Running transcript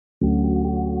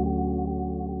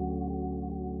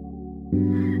You're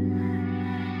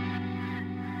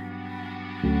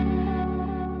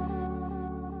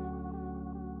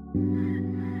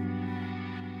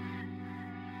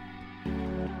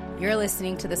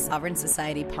listening to the Sovereign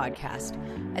Society podcast,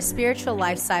 a spiritual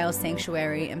lifestyle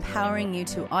sanctuary empowering you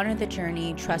to honor the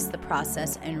journey, trust the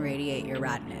process, and radiate your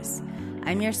radness.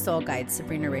 I'm your soul guide,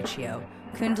 Sabrina Riccio,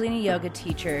 Kundalini yoga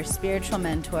teacher, spiritual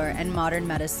mentor, and modern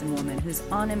medicine woman who's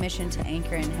on a mission to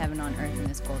anchor in heaven on earth in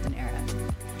this golden era.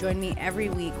 Join me every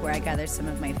week where I gather some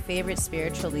of my favorite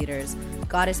spiritual leaders,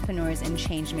 goddesspreneurs, and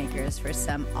change makers for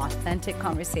some authentic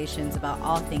conversations about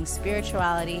all things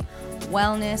spirituality,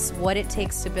 wellness, what it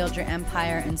takes to build your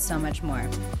empire, and so much more.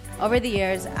 Over the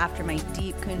years, after my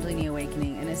deep Kundalini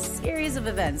awakening and a series of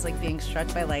events like being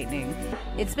struck by lightning,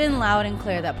 it's been loud and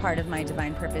clear that part of my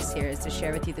divine purpose here is to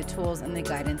share with you the tools and the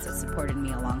guidance that supported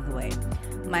me along the way.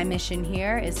 My mission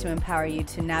here is to empower you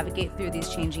to navigate through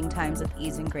these changing times with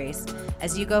ease and grace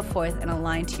as you go forth and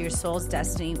align to your soul's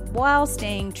destiny while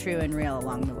staying true and real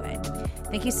along the way.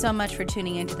 Thank you so much for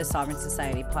tuning into the Sovereign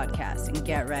Society podcast, and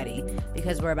get ready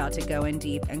because we're about to go in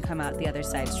deep and come out the other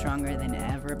side stronger than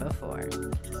ever before.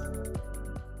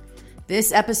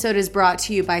 This episode is brought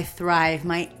to you by Thrive,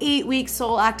 my 8-week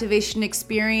soul activation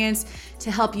experience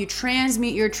to help you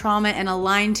transmute your trauma and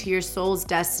align to your soul's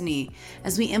destiny.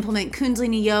 As we implement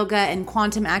Kundalini yoga and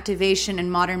quantum activation and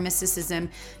modern mysticism,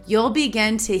 you'll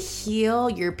begin to heal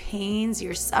your pains,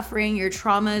 your suffering, your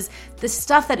traumas, the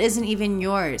stuff that isn't even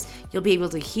yours. You'll be able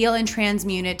to heal and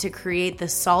transmute it to create the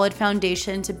solid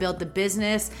foundation to build the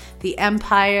business, the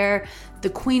empire, the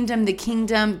queendom, the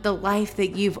kingdom, the life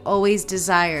that you've always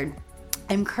desired.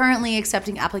 I'm currently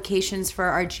accepting applications for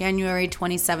our January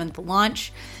 27th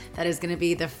launch. That is going to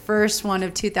be the first one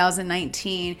of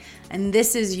 2019. And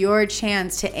this is your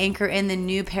chance to anchor in the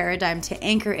new paradigm, to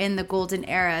anchor in the golden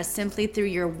era, simply through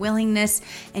your willingness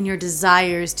and your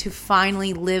desires to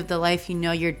finally live the life you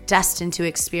know you're destined to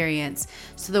experience.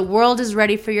 So the world is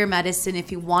ready for your medicine.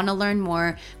 If you want to learn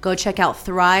more, go check out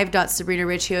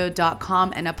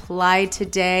thrive.sabrinariccio.com and apply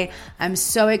today. I'm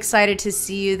so excited to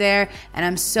see you there, and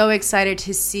I'm so excited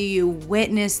to see you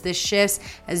witness the shifts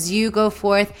as you go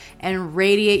forth and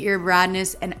radiate your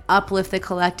radness and uplift the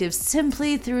collective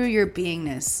simply through your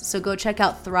beingness. So go check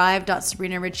out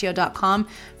thrive.sabrinariccio.com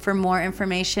for more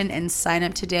information and sign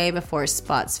up today before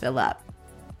spots fill up.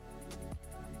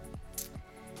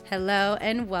 Hello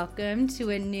and welcome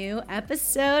to a new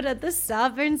episode of the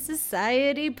Sovereign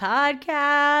Society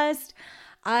podcast.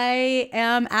 I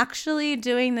am actually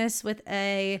doing this with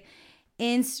a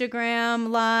Instagram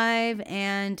live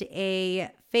and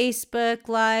a Facebook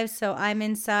live. So I'm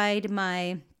inside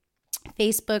my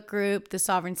Facebook group, the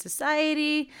Sovereign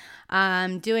Society,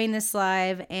 doing this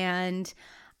live, and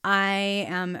I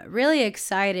am really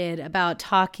excited about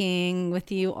talking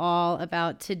with you all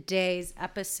about today's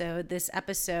episode,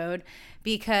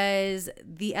 because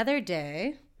the other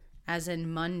day, as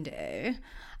in Monday,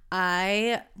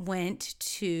 I went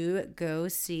to go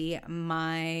see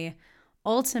my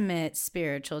ultimate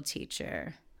spiritual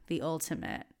teacher, the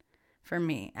ultimate, for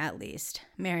me at least,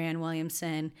 Marianne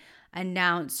Williamson,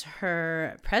 announce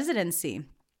her presidency.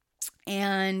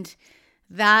 And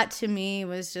that to me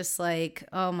was just like,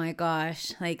 oh my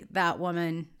gosh, like that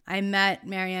woman. I met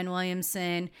Marianne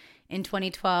Williamson in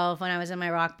 2012 when I was in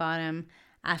my rock bottom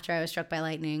after I was struck by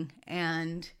lightning.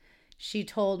 And she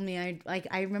told me, I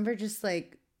remember just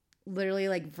like literally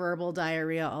like verbal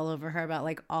diarrhea all over her about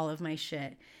like all of my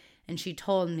shit. And she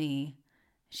told me,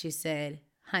 she said,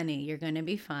 honey, you're going to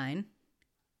be fine.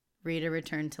 Read A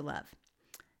Return to Love.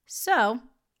 So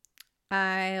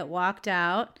I walked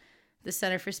out the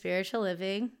Center for Spiritual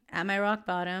Living at my rock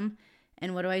bottom,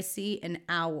 and what do I see? An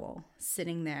owl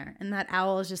sitting there. And that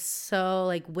owl is just so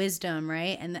like wisdom,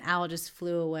 right? And the owl just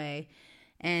flew away.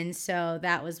 And so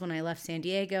that was when I left San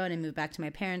Diego and I moved back to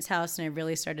my parents' house, and I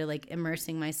really started like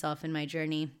immersing myself in my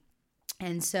journey.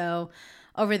 And so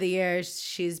over the years,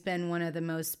 she's been one of the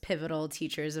most pivotal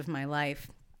teachers of my life.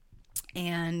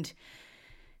 And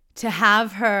to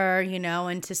have her, you know,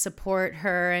 and to support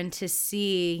her and to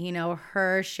see, you know,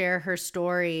 her share her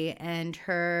story and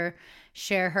her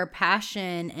share her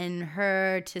passion and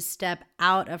her to step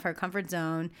out of her comfort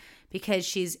zone because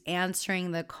she's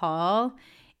answering the call.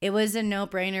 It was a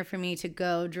no-brainer for me to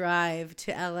go drive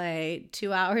to LA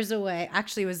 2 hours away.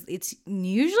 Actually, it's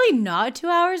usually not 2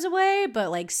 hours away, but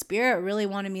like Spirit really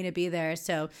wanted me to be there.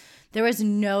 So there was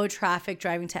no traffic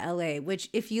driving to LA, which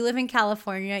if you live in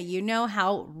California, you know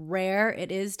how rare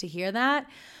it is to hear that.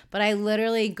 But I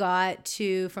literally got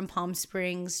from Palm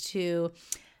Springs to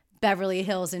Beverly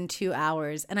Hills in 2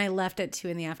 hours, and I left at 2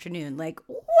 in the afternoon. Like,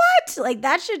 what? Like,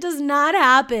 that shit does not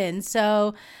happen.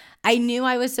 So I knew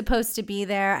I was supposed to be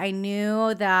there. I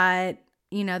knew that,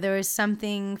 there was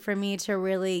something for me to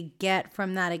really get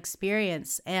from that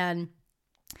experience. And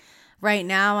right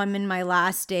now I'm in my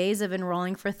last days of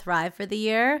enrolling for Thrive for the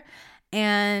year,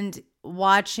 and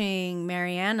watching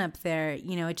Marianne up there,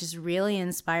 it just really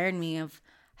inspired me of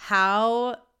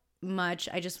how much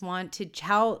I just want to,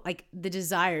 how like the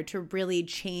desire to really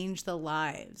change the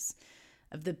lives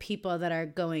of the people that are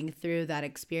going through that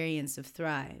experience of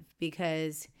Thrive.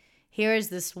 Because here is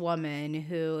this woman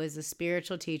who is a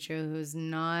spiritual teacher, who's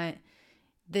not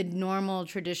the normal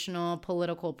traditional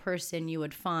political person you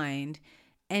would find.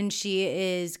 And she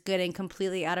is getting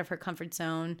completely out of her comfort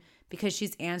zone because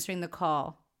she's answering the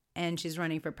call and she's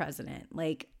running for president.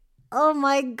 Like, oh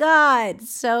my God,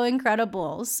 so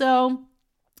incredible. So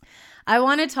I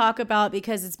want to talk about,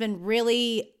 because it's been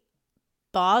really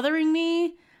bothering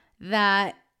me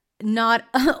that not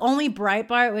only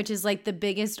Breitbart, which is like the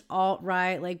biggest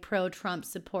alt-right, like pro-Trump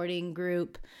supporting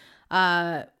group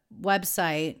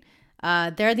website,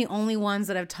 they're the only ones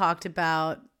that have talked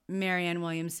about Marianne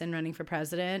Williamson running for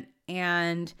president,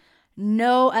 and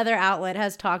no other outlet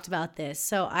has talked about this.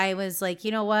 So I was like,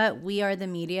 you know what? We are the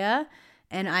media,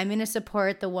 and I'm going to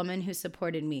support the woman who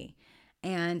supported me.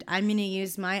 And I'm going to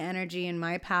use my energy and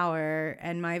my power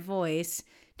and my voice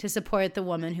to support the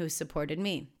woman who supported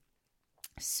me.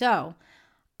 So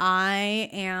I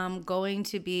am going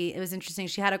to be, it was interesting.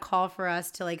 She had a call for us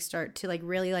to like start to like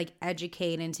really like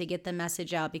educate and to get the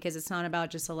message out, because it's not about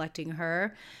just electing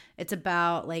her. It's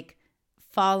about like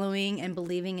following and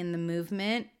believing in the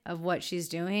movement of what she's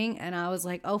doing. And I was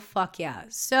like, oh, fuck yeah.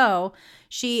 So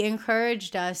she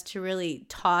encouraged us to really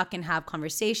talk and have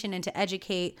conversation and to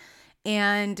educate.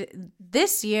 And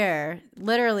this year,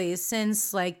 literally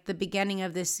since like the beginning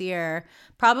of this year,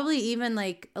 probably even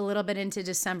like a little bit into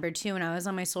December too, when I was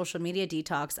on my social media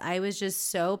detox, I was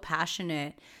just so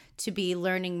passionate to be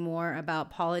learning more about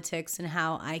politics and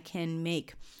how I can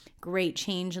make great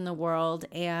change in the world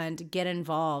and get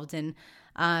involved. And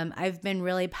I've been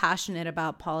really passionate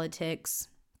about politics.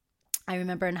 I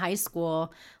remember in high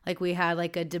school, like we had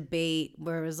like a debate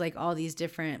where it was like all these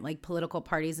different like political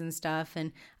parties and stuff.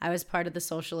 And I was part of the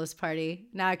Socialist Party.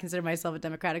 Now I consider myself a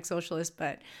Democratic Socialist,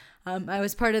 but I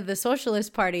was part of the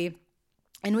Socialist Party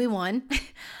and we won.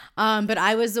 But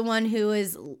I was the one who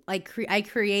was like, I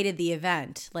created the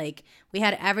event. Like we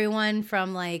had everyone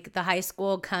from like the high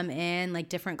school come in, like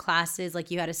different classes,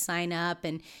 like you had to sign up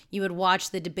and you would watch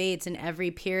the debates, and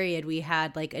every period we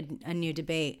had like a new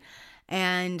debate.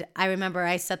 And I remember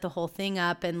I set the whole thing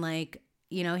up, and like,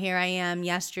 here I am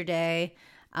yesterday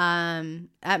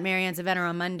at Marianne's event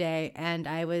on Monday, and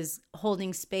I was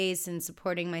holding space and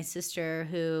supporting my sister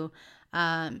who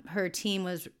her team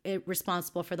was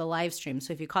responsible for the live stream.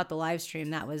 So if you caught the live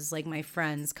stream, that was like my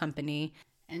friend's company.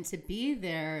 And to be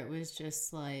there, it was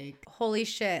just like, holy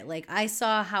shit. Like I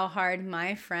saw how hard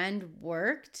my friend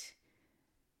worked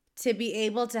to be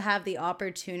able to have the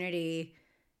opportunity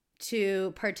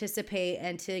to participate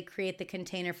and to create the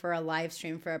container for a live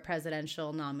stream for a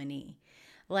presidential nominee.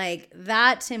 Like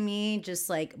that to me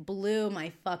just like blew my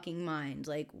fucking mind.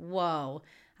 Like, whoa,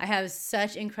 I have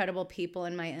such incredible people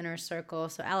in my inner circle.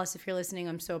 So Alice, if you're listening,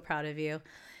 I'm so proud of you.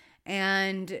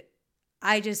 And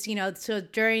I just, so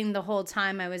during the whole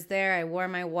time I was there, I wore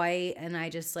my white, and I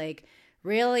just like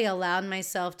really allowed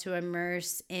myself to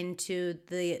immerse into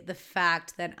the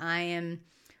fact that I am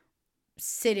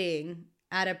sitting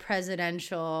at a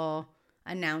presidential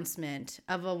announcement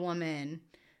of a woman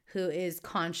who is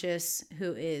conscious,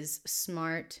 who is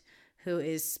smart, who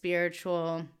is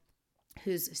spiritual,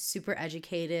 who's super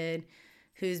educated,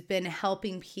 who's been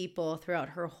helping people throughout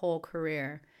her whole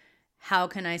career. How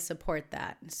can I support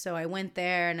that? So I went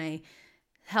there and I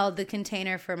held the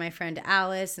container for my friend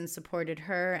Alice and supported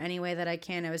her any way that I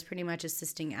can. I was pretty much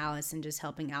assisting Alice and just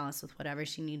helping Alice with whatever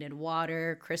she needed: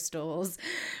 water, crystals,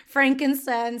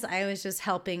 frankincense. I was just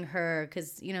helping her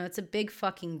because, it's a big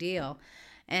fucking deal.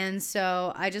 And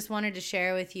so I just wanted to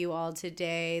share with you all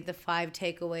today the 5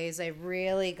 takeaways I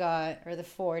really got, or the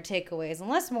 4 takeaways,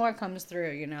 unless more comes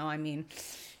through,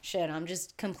 shit, I'm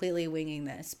just completely winging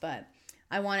this, but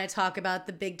I want to talk about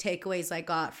the big takeaways I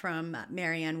got from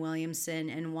Marianne Williamson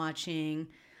and watching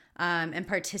and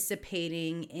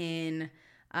participating in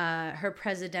her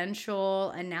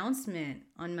presidential announcement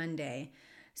on Monday.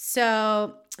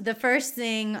 So the first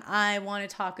thing I want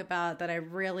to talk about that I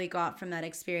really got from that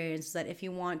experience is that if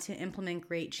you want to implement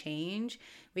great change,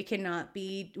 we cannot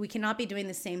be doing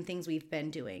the same things we've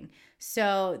been doing.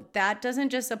 So that doesn't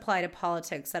just apply to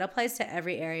politics. That applies to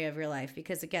every area of your life,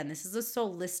 because again, this is a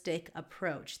holistic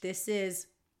approach. This is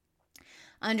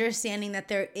understanding that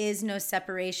there is no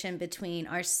separation between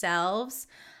ourselves,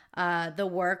 the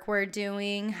work we're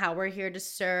doing, how we're here to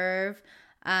serve,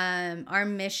 our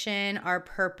mission, our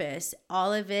purpose.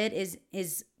 All of it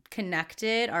is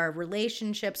connected. Our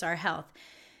relationships, our health,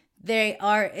 they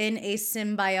are in a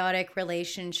symbiotic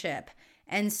relationship.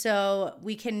 And so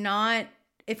we cannot,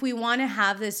 if we want to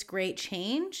have this great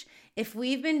change, if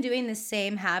we've been doing the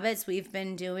same habits we've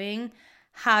been doing,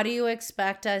 how do you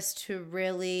expect us to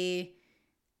really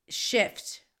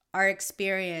shift our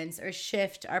experience or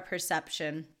shift our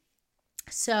perception?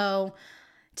 So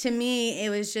to me, it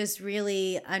was just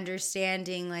really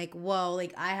understanding like, whoa,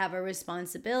 like I have a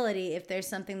responsibility. If there's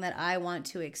something that I want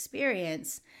to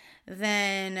experience,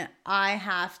 then I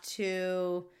have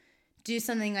to do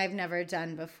something I've never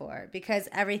done before, because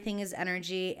everything is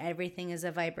energy, everything is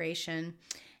a vibration.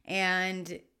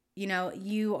 And,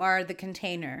 you are the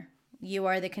container. You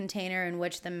are the container in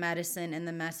which the medicine and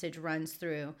the message runs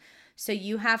through. So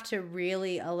you have to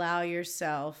really allow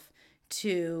yourself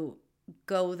to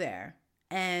go there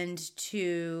and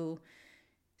to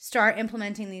start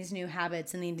implementing these new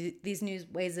habits and these new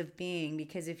ways of being.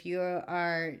 Because if you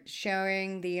are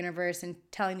sharing the universe and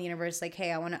telling the universe like,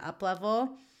 hey, I want to up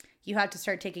level, you have to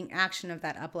start taking action of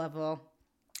that up level,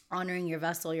 honoring your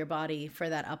vessel, your body for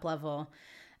that up level,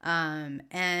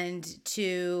 and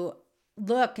to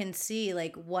look and see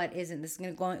like what isn't. This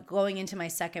is going into my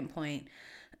second point.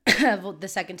 The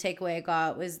second takeaway I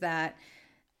got was that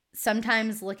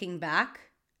sometimes looking back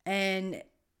and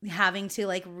having to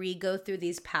like re-go through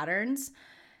these patterns,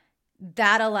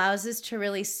 that allows us to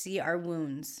really see our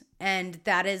wounds. And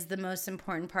that is the most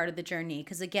important part of the journey.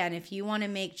 Because again, if you want to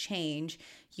make change,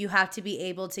 you have to be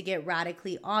able to get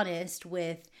radically honest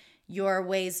with your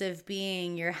ways of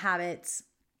being, your habits,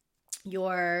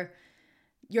 your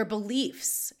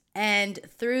beliefs. And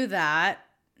through that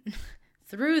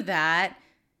are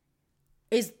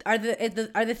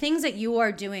the things that you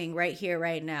are doing right here,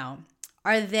 right now,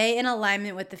 are they in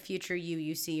alignment with the future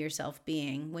you see yourself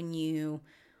being when you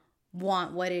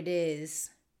want what it is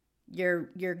you're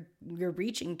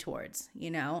reaching towards,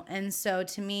 And so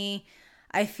to me,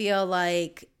 I feel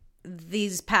like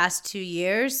these past 2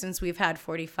 years since we've had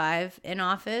 45 in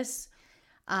office,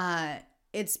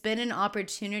 it's been an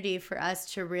opportunity for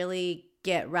us to really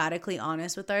get radically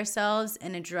honest with ourselves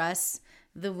and address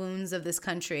the wounds of this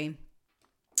country,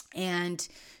 and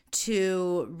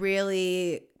to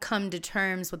really come to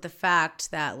terms with the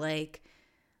fact that like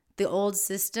the old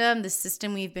system, the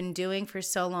system we've been doing for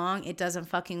so long, it doesn't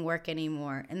fucking work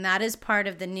anymore. And that is part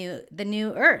of the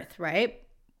new earth, right?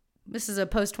 This is a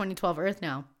post 2012 earth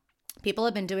now. People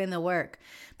have been doing the work.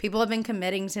 People have been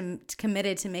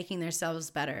committed to making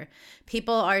themselves better.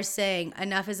 People are saying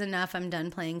enough is enough. I'm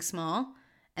done playing small.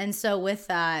 And so with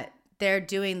that, they're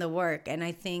doing the work. And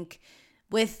I think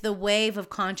with the wave of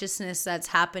consciousness that's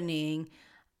happening,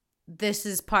 this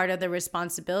is part of the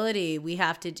responsibility we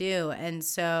have to do. And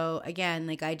so again,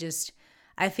 like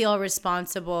I feel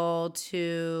responsible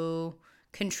to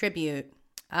contribute,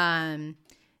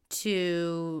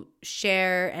 to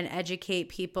share and educate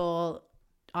people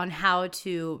on how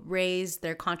to raise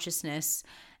their consciousness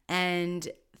and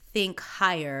think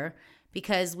higher,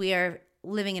 because we are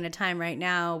living in a time right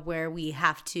now where we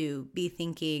have to be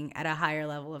thinking at a higher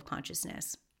level of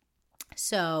consciousness.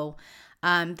 So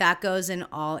that goes in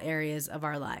all areas of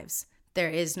our lives. There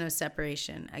is no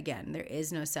separation. Again, there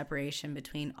is no separation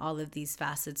between all of these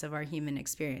facets of our human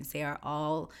experience. They are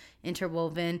all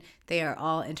interwoven. They are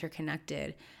all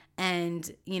interconnected. And,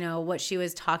 what she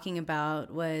was talking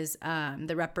about was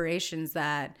the reparations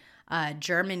that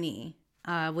Germany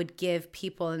would give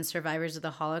people and survivors of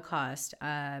the Holocaust,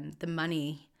 the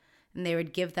money, and they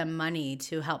would give them money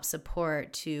to help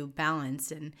support, to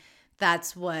balance. And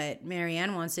that's what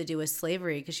Marianne wants to do with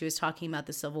slavery, because she was talking about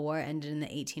the Civil War ended in the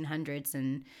 1800s.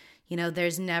 And,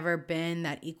 there's never been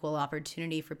that equal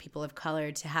opportunity for people of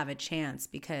color to have a chance,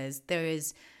 because there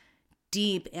is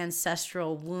deep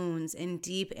ancestral wounds and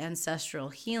deep ancestral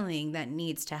healing that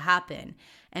needs to happen.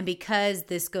 And because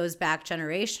this goes back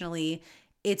generationally,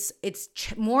 it's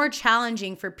more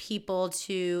challenging for people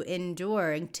to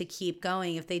endure and to keep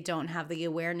going if they don't have the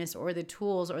awareness or the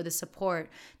tools or the support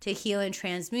to heal and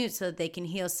transmute, so that they can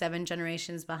heal 7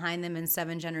 generations behind them and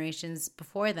 7 generations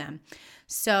before them.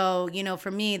 So,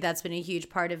 for me, that's been a huge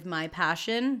part of my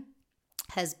passion,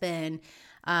 has been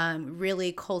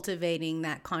really cultivating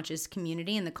that conscious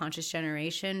community and the conscious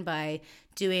generation by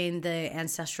doing the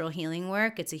ancestral healing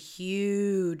work. It's a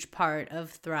huge part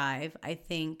of Thrive, I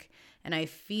think. And I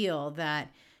feel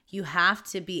that, You have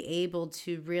to be able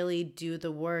to really do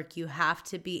the work. You have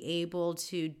to be able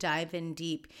to dive in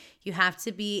deep. You have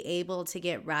to be able to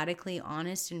get radically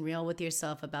honest and real with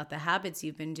yourself about the habits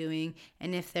you've been doing,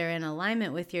 and if they're in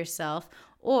alignment with yourself,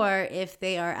 or if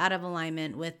they are out of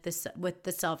alignment with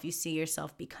the self you see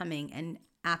yourself becoming, and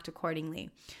act accordingly.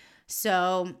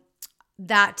 So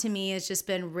that to me has just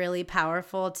been really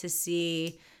powerful to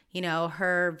see,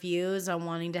 her views on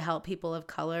wanting to help people of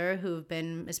color who've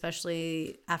been,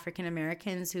 especially African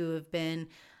Americans, who have been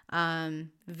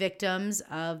victims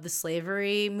of the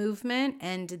slavery movement.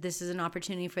 And this is an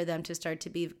opportunity for them to start to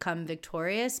become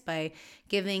victorious by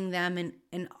giving them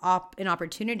an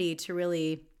opportunity to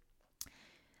really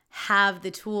have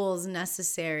the tools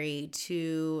necessary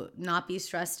to not be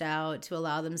stressed out, to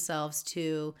allow themselves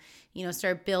to,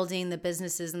 start building the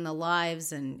businesses and the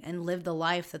lives and live the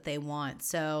life that they want.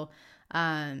 So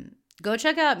go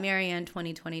check out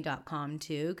Marianne2020.com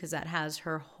too, because that has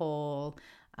her whole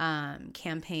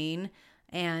campaign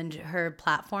and her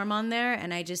platform on there.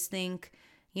 And I just think,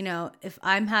 if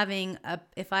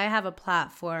I have a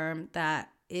platform that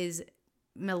is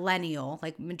millennial,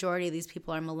 like majority of these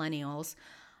people are millennials,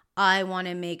 I want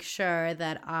to make sure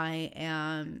that I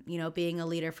am, being a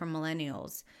leader for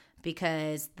millennials,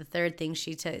 because the third thing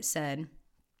she said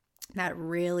that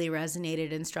really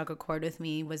resonated and struck a chord with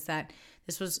me was that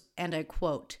this was, and I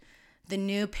quote, "The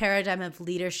new paradigm of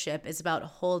leadership is about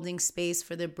holding space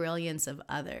for the brilliance of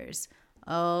others."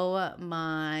 Oh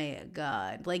my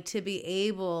God. Like, to be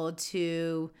able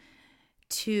to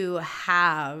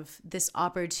have this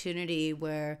opportunity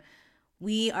where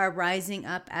we are rising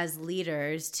up as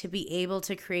leaders to be able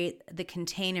to create the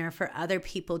container for other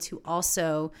people to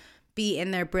also be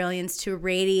in their brilliance, to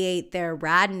radiate their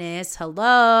radness.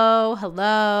 Hello.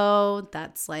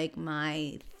 That's like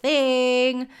my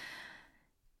thing.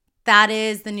 That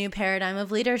is the new paradigm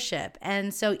of leadership.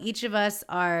 And so each of us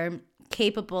are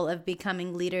capable of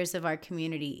becoming leaders of our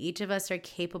community. Each of us are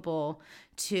capable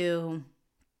to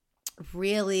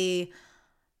really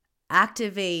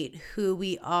activate who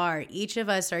we are. Each of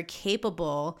us are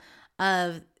capable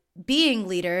of being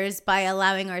leaders by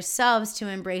allowing ourselves to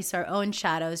embrace our own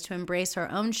shadows, to embrace our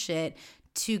own shit,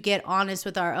 to get honest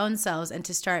with our own selves, and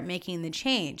to start making the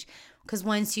change. Because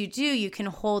once you do, you can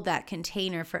hold that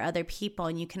container for other people,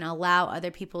 and you can allow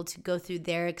other people to go through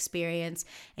their experience,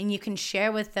 and you can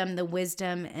share with them the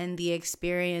wisdom and the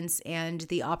experience and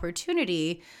the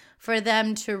opportunity for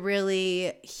them to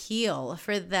really heal,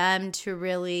 for them to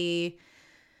really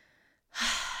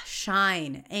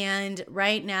shine. And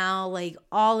right now, like,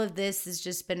 all of this has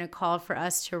just been a call for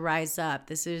us to rise up.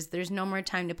 There's no more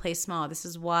time to play small. This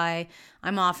is why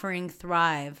I'm offering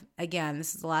Thrive. Again,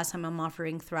 this is the last time I'm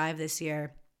offering Thrive this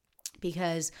year,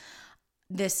 because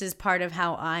this is part of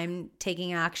how I'm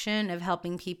taking action of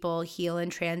helping people heal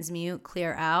and transmute,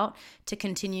 clear out, to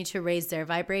continue to raise their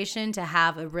vibration, to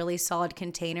have a really solid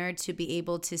container to be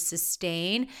able to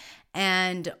sustain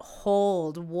and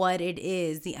hold what it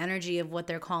is, the energy of what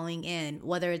they're calling in,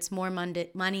 whether it's more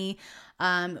money,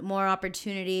 more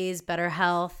opportunities, better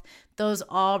health. Those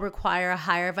all require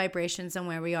higher vibrations than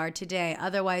where we are today.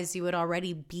 Otherwise, you would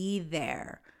already be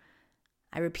there.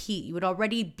 I repeat, you would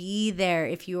already be there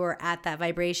if you were at that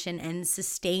vibration and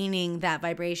sustaining that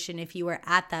vibration. If you were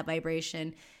at that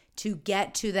vibration, to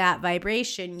get to that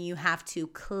vibration, you have to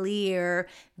clear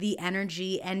the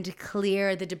energy and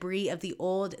clear the debris of the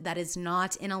old that is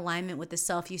not in alignment with the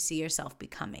self you see yourself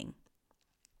becoming.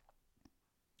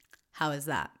 How is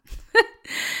that?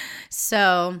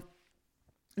 So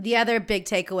the other big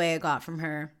takeaway I got from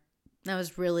her, that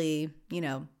was really,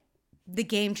 the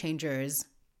game changers.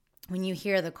 When you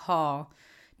hear the call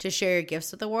to share your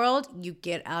gifts with the world, you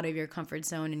get out of your comfort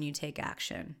zone and you take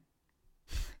action.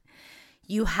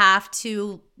 You have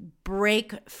to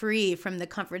break free from the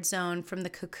comfort zone, from the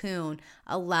cocoon.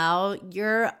 Allow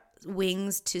your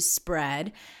wings to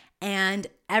spread, and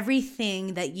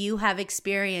everything that you have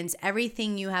experienced,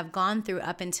 everything you have gone through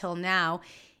up until now,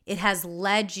 it has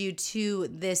led you to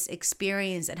this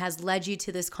experience. It has led you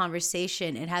to this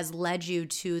conversation. It has led you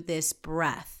to this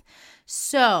breath.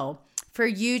 So for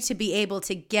you to be able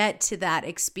to get to that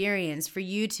experience, for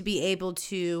you to be able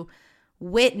to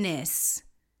witness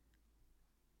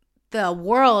the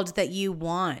world that you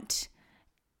want,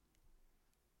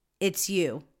 it's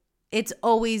you. It's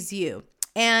always you.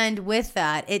 And with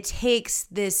that, it takes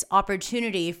this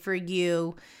opportunity for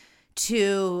you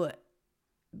to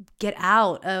get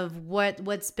out of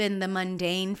what's been the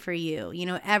mundane for you.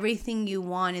 Everything you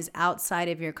want is outside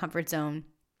of your comfort zone.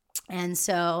 And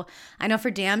so I know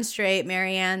for damn straight,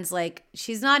 Marianne's like,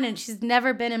 she's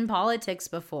never been in politics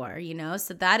before,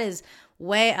 so that is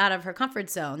way out of her comfort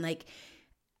zone. Like,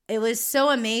 it was so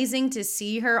amazing to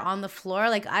see her on the floor.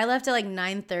 Like I left at like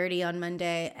 9:30 on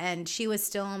Monday and she was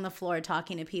still on the floor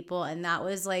talking to people. And that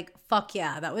was like, fuck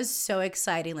yeah, that was so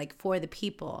exciting, like for the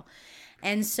people.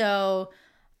 And so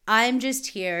I'm just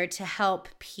here to help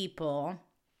people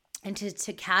and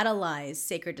to catalyze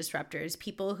sacred disruptors,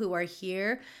 people who are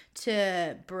here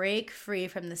to break free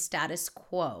from the status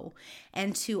quo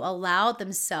and to allow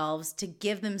themselves to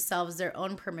give themselves their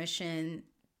own permission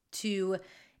to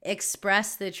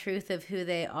express the truth of who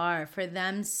they are, for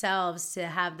themselves to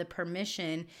have the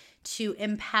permission to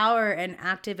empower and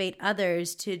activate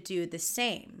others to do the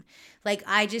same. Like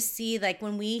I just see, like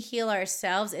when we heal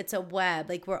ourselves, it's a web.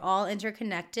 Like we're all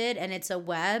interconnected and it's a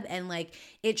web, and like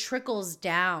it trickles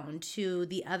down to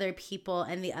the other people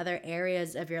and the other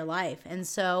areas of your life. And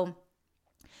so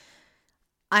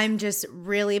I'm just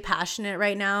really passionate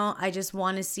right now. I just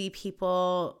want to see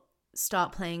people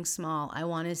stop playing small. I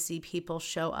want to see people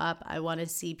show up. I want to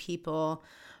see people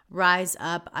rise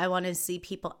up. I want to see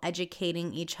people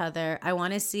educating each other. I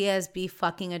want to see us be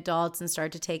fucking adults and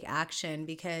start to take action,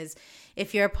 because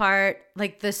if you're part,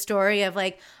 like the story of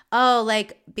like, oh,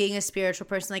 like being a spiritual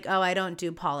person, like, oh, I don't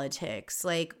do politics.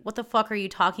 Like, what the fuck are you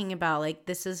talking about? Like,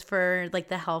 this is for like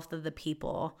the health of the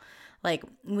people. Like,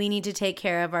 we need to take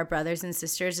care of our brothers and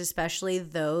sisters, especially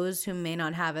those who may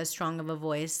not have as strong of a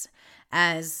voice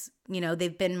as, you know,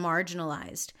 they've been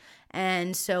marginalized.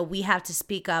 And so we have to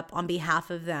speak up on behalf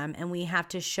of them, and we have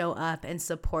to show up and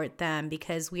support them,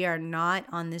 because we are not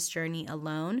on this journey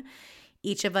alone.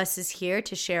 Each of us is here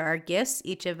to share our gifts.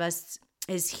 Each of us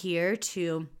is here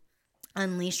to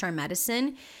unleash our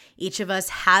medicine. Each of us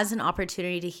has an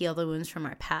opportunity to heal the wounds from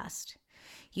our past.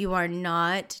 You are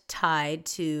not tied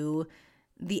to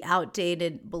the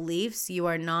outdated beliefs. You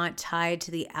are not tied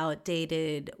to the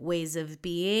outdated ways of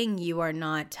being. You are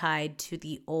not tied to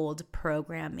the old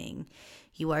programming.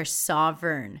 You are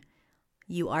sovereign.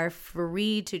 You are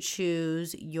free to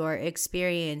choose your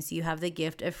experience. You have the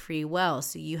gift of free will.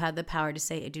 So you have the power to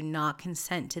say, I do not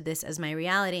consent to this as my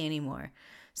reality anymore.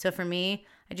 So for me,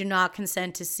 I do not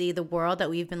consent to see the world that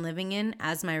we've been living in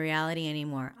as my reality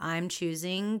anymore. I'm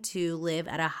choosing to live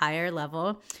at a higher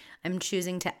level. I'm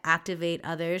choosing to activate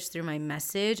others through my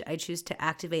message. I choose to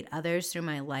activate others through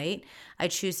my light. I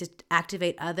choose to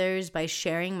activate others by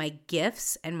sharing my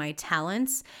gifts and my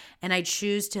talents. And I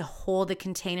choose to hold a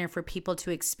container for people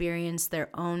to experience their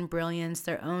own brilliance,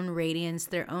 their own radiance,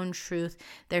 their own truth,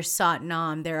 their Sat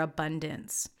Nam, their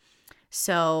abundance.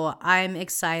 So I'm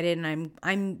excited, and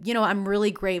I'm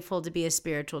really grateful to be a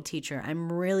spiritual teacher.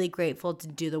 I'm really grateful to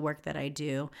do the work that I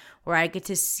do, where I get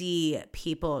to see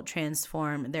people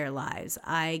transform their lives.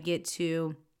 I get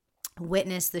to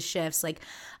witness the shifts. Like,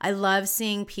 I love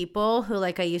seeing people who,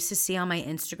 like, I used to see on my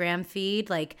Instagram feed,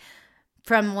 like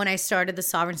from when I started the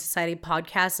Sovereign Society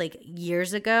podcast like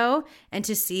years ago, and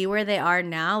to see where they are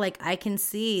now, like I can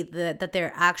see that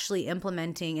they're actually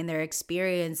implementing and they're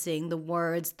experiencing the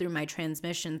words through my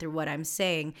transmission, through what I'm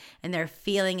saying, and they're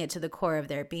feeling it to the core of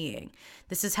their being.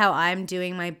 This is how I'm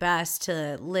doing my best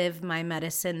to live my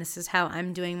medicine. This is how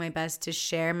I'm doing my best to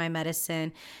share my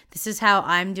medicine. This is how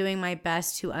I'm doing my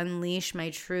best to unleash my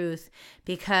truth,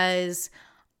 because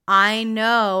I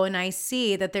know and I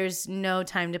see that there's no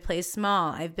time to play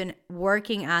small. I've been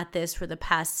working at this for the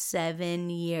past 7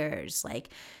 years. Like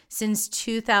since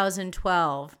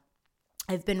 2012,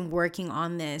 I've been working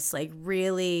on this, like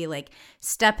really like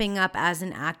stepping up as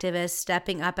an activist,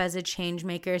 stepping up as a change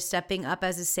maker, stepping up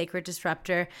as a sacred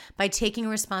disruptor by taking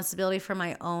responsibility for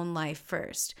my own life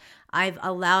first. I've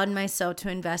allowed myself to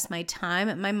invest my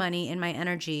time, my money, and my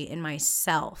energy in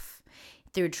myself,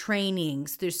 through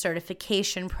trainings, through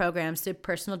certification programs, through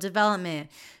personal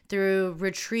development, through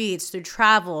retreats, through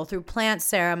travel, through plant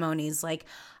ceremonies. Like,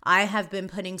 I have been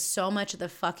putting so much of the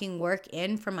fucking work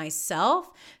in for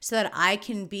myself so that I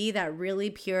can be that really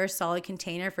pure, solid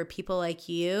container for people like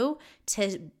you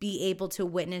to be able to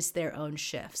witness their own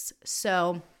shifts.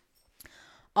 So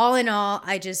all in all,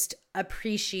 I just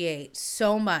appreciate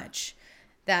so much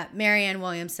that Marianne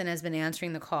Williamson has been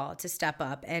answering the call to step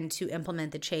up and to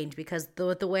implement the change, because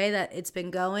the way that it's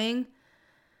been going,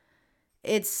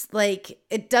 it's like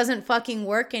it doesn't fucking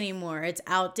work anymore. It's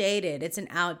outdated. It's an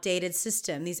outdated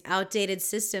system. These outdated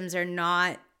systems they're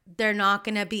not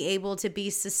going to be able to be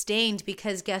sustained,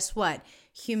 because guess what?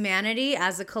 Humanity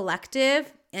as a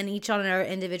collective, and each on our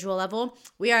individual level,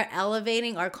 we are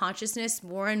elevating our consciousness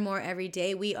more and more every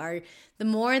day. The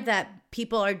more that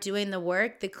people are doing the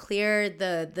work, the clearer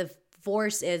the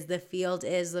force is, the field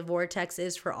is, the vortex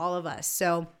is for all of us.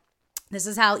 So this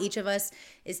is how each of us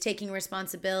is taking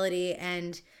responsibility.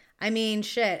 And I mean,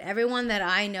 shit, everyone that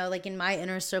I know, like in my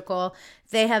inner circle,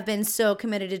 they have been so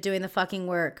committed to doing the fucking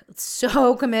work,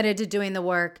 so committed to doing the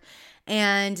work.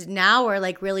 And now we're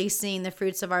like really seeing the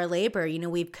fruits of our labor. You know,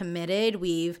 we've committed,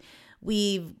 we've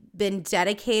been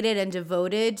dedicated and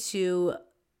devoted to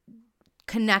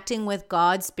connecting with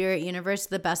God, spirit, universe, to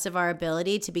the best of our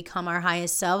ability to become our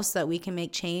highest selves so that we can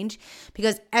make change.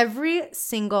 Because every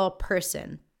single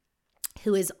person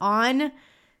who is on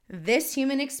this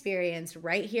human experience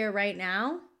right here, right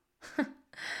now,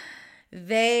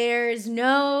 there's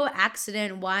no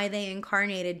accident why they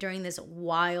incarnated during this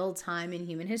wild time in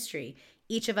human history.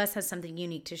 Each of us has something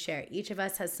unique to share. Each of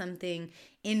us has something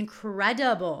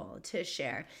incredible to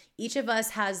share. Each of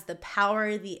us has the power,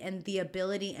 and the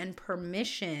ability and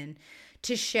permission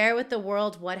to share with the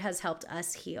world what has helped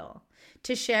us heal,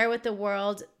 to share with the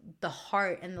world the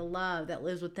heart and the love that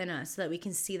lives within us so that we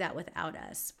can see that without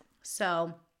us.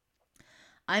 So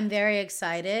I'm very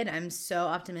excited. I'm so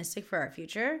optimistic for our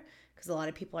future because a lot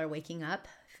of people are waking up.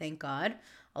 Thank God.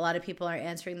 A lot of people are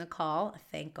answering the call.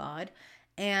 Thank God.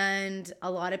 And a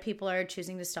lot of people are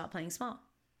choosing to stop playing small.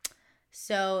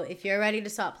 So if you're ready to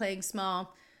stop playing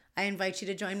small, I invite you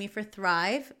to join me for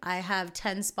Thrive. I have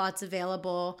 10 spots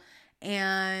available.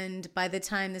 And by the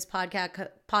time this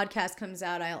podcast comes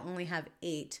out, I'll only have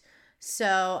 8.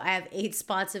 So I have 8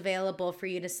 spots available for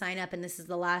you to sign up. And this is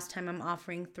the last time I'm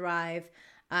offering Thrive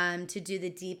to do the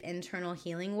deep internal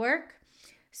healing work.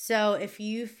 So if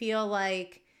you feel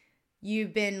like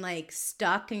you've been like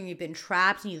stuck and you've been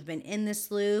trapped and you've been in this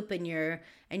loop and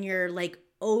you're like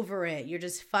over it, you're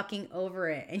just fucking over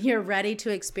it, and you're ready to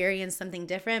experience something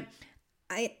different,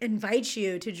 I invite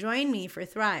you to join me for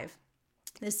Thrive.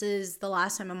 This is the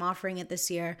last time I'm offering it this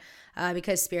year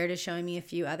because Spirit is showing me a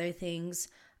few other things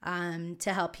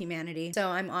to help humanity. So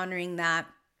I'm honoring that.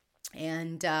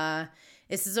 And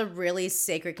this is a really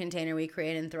sacred container we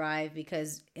create in Thrive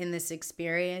because in this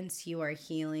experience, you are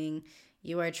healing,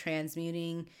 you are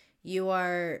transmuting, you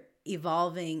are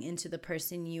evolving into the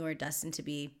person you are destined to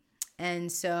be.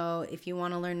 And so if you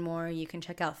want to learn more, you can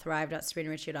check out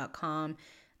thrive.sabrinaRiccio.com,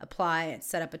 apply,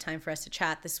 set up a time for us to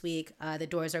chat this week. The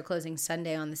doors are closing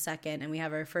Sunday on the 2nd, and we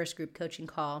have our first group coaching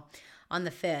call on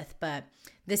the 5th. But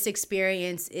this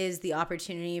experience is the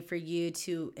opportunity for you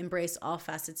to embrace all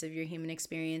facets of your human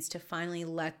experience, to finally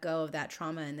let go of that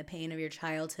trauma and the pain of your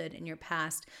childhood and your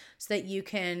past so that you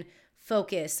can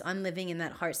focus on living in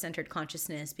that heart-centered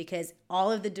consciousness, because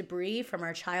all of the debris from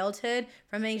our childhood,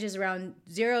 from ages around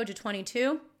 0 to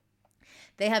 22,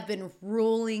 they have been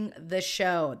ruling the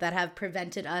show that have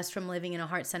prevented us from living in a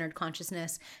heart-centered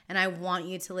consciousness. And I want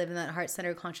you to live in that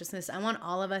heart-centered consciousness. I want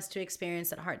all of us to experience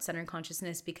that heart-centered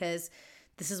consciousness because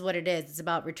this is what it is. It's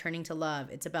about returning to love.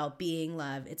 It's about being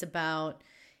love. It's about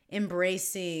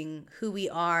embracing who we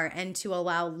are and to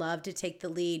allow love to take the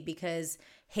lead, because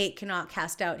hate cannot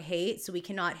cast out hate. So we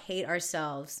cannot hate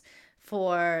ourselves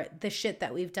for the shit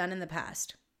that we've done in the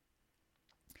past.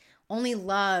 Only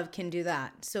love can do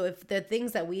that. So if the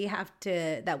things that we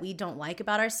don't like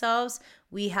about ourselves,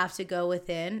 we have to go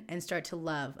within and start to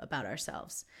love about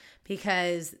ourselves,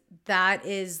 because that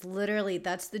is literally,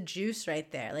 that's the juice right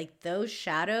there. Like those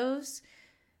shadows,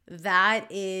 that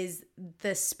is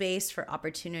the space for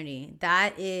opportunity.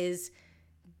 That is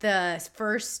the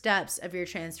first steps of your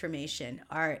transformation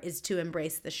is to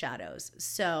embrace the shadows.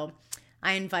 So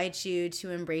I invite you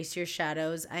to embrace your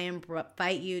shadows. I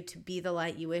invite you to be the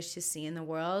light you wish to see in the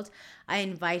world. I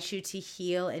invite you to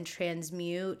heal and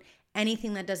transmute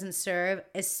anything that doesn't serve,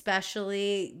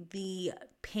 especially the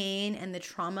pain and the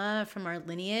trauma from our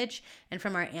lineage and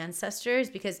from our ancestors,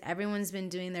 because everyone's been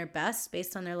doing their best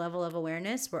based on their level of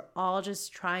awareness. We're all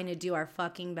just trying to do our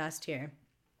fucking best here.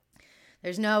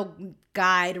 There's no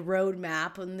guide,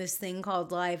 roadmap on this thing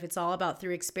called life. It's all about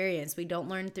through experience. We don't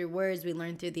learn through words. We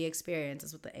learn through the experience.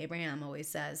 That's what the Abraham always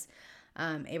says,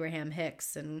 Abraham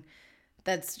Hicks. And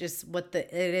that's just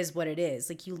it is what it is.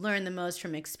 Like, you learn the most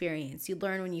from experience. You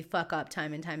learn when you fuck up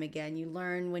time and time again. You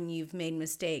learn when you've made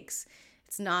mistakes.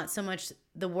 It's not so much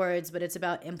the words, but it's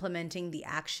about implementing the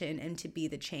action and to be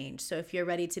the change. So if you're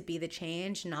ready to be the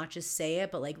change, not just say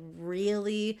it, but like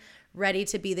really ready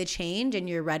to be the change, and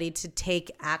you're ready to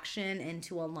take action and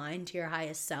to align to your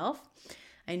highest self,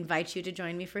 I invite you to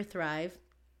join me for Thrive.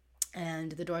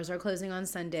 And the doors are closing on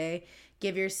Sunday.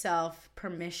 Give yourself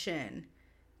permission.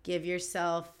 Give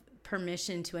yourself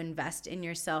permission to invest in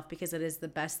yourself, because it is the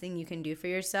best thing you can do for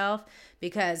yourself.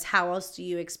 Because how else do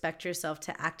you expect yourself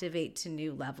to activate to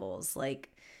new levels? Like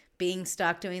being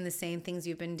stuck doing the same things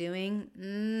you've been doing?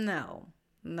 No,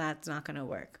 that's not going to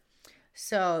work.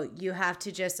 So you have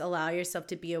to just allow yourself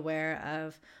to be aware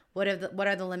of what are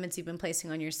the limits you've been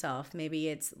placing on yourself. Maybe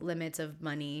it's limits of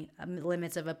money,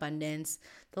 limits of abundance,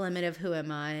 the limit of who am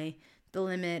I, the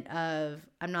limit of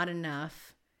I'm not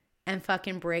enough, and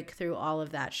fucking break through all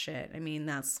of that shit. I mean,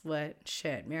 that's what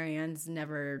shit. Marianne's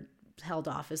never held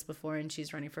office before and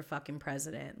she's running for fucking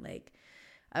president. Like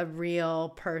a real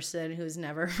person who's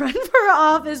never run for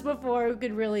office before who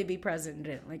could really be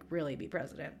president, like really be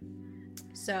president.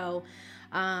 So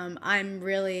I'm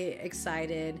really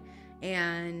excited.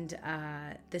 And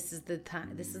this is the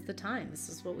time. This is the time. This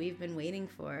is what we've been waiting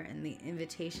for, and the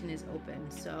invitation is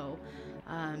open. So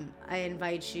I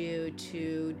invite you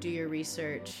to do your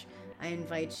research. I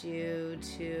invite you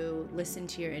to listen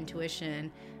to your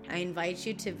intuition. I invite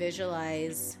you to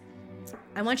visualize.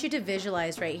 I want you to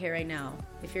visualize right here, right now.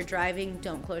 If you're driving,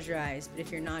 don't close your eyes. But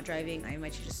if you're not driving, I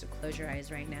invite you just to close your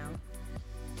eyes right now.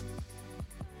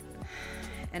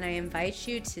 And I invite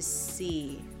you to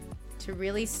see. To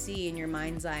really see in your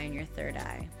mind's eye and your third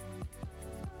eye,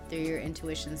 through your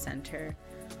intuition center,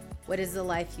 what is the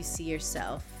life you see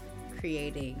yourself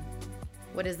creating?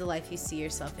 What is the life you see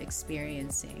yourself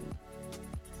experiencing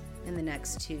in the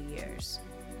next 2 years?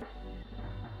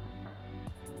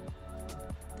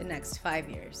 The next 5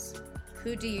 years?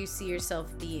 Who do you see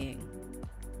yourself being?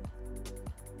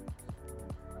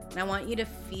 And I want you to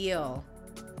feel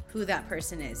who that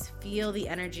person is. Feel the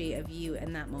energy of you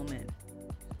in that moment.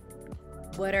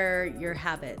 What are your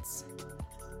habits?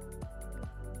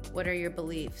 What are your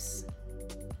beliefs?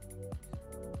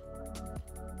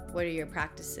 What are your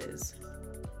practices?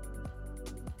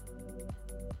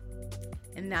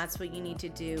 And that's what you need to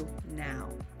do now.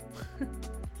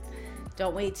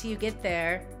 Don't wait till you get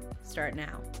there. Start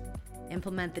now.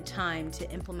 Implement the time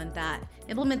to implement that.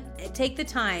 Take the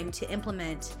time to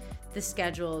implement the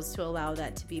schedules to allow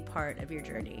that to be part of your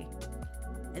journey.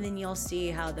 And then you'll see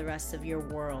how the rest of your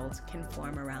world can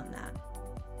form around that.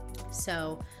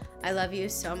 So I love you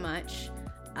so much.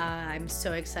 I'm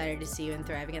so excited to see you in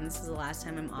Thrive again. This is the last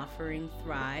time I'm offering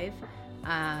Thrive.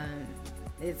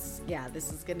 This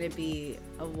is going to be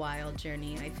a wild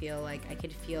journey. I feel like I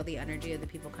could feel the energy of the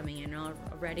people coming in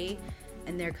already.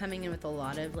 And they're coming in with a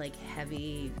lot of like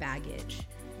heavy baggage.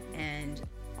 And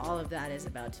all of that is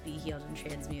about to be healed and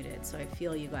transmuted. So I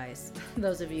feel you guys.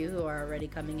 Those of you who are already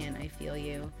coming in, I feel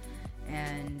you.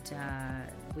 And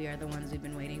we are the ones we've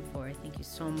been waiting for. Thank you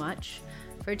so much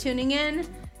for tuning in.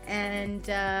 And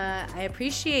I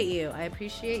appreciate you.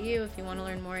 If you want to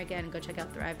learn more, again, go check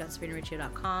out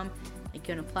thrive.sabrinaRiccio.com. You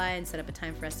can apply and set up a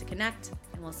time for us to connect.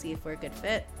 And we'll see if we're a good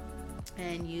fit.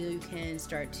 And you can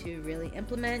start to really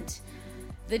implement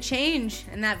the change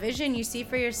and that vision you see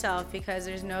for yourself, because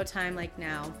there's no time like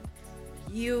now.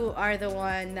 You are the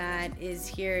one that is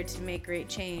here to make great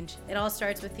change. It all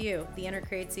starts with you. The inner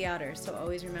creates the outer. So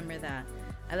always remember that.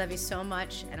 I love you so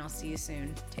much, and I'll see you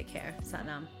soon. Take care.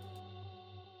 Satnam.